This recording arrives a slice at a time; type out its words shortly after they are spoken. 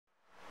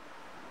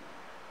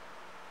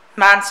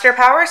Monster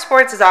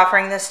Powersports is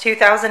offering this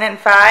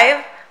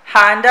 2005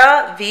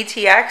 Honda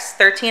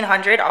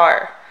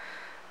VTX1300R.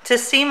 To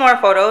see more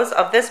photos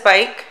of this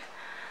bike,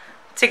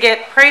 to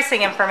get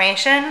pricing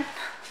information,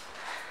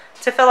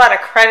 to fill out a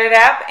credit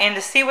app, and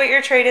to see what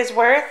your trade is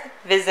worth,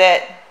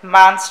 visit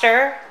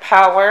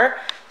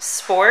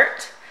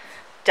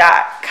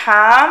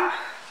monsterpowersport.com.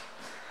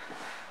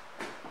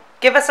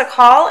 Give us a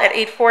call at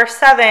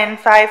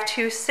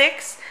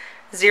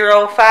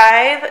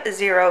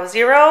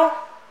 847-526-0500.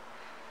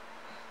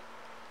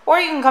 Or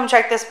you can come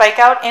check this bike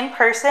out in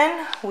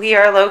person. We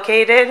are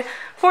located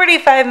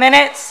 45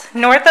 minutes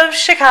north of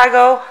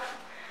Chicago,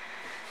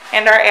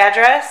 and our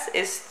address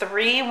is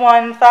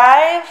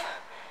 315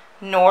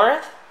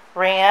 North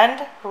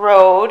Rand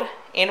Road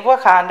in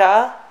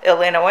Wauconda,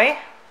 Illinois.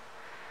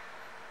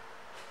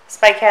 This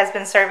bike has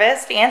been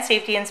serviced and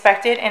safety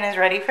inspected and is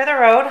ready for the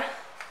road.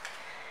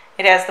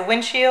 It has the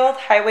windshield,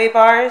 highway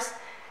bars,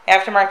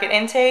 aftermarket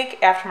intake,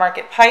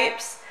 aftermarket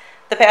pipes,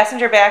 the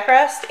passenger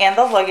backrest, and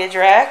the luggage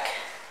rack.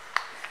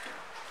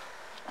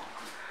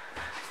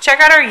 Check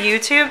out our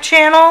YouTube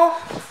channel,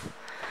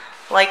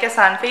 like us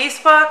on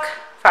Facebook,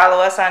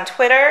 follow us on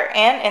Twitter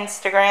and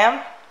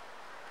Instagram.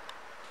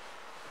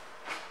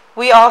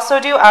 We also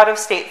do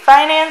out-of-state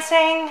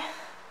financing,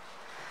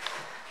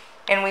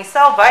 and we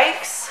sell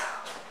bikes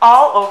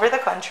all over the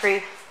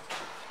country.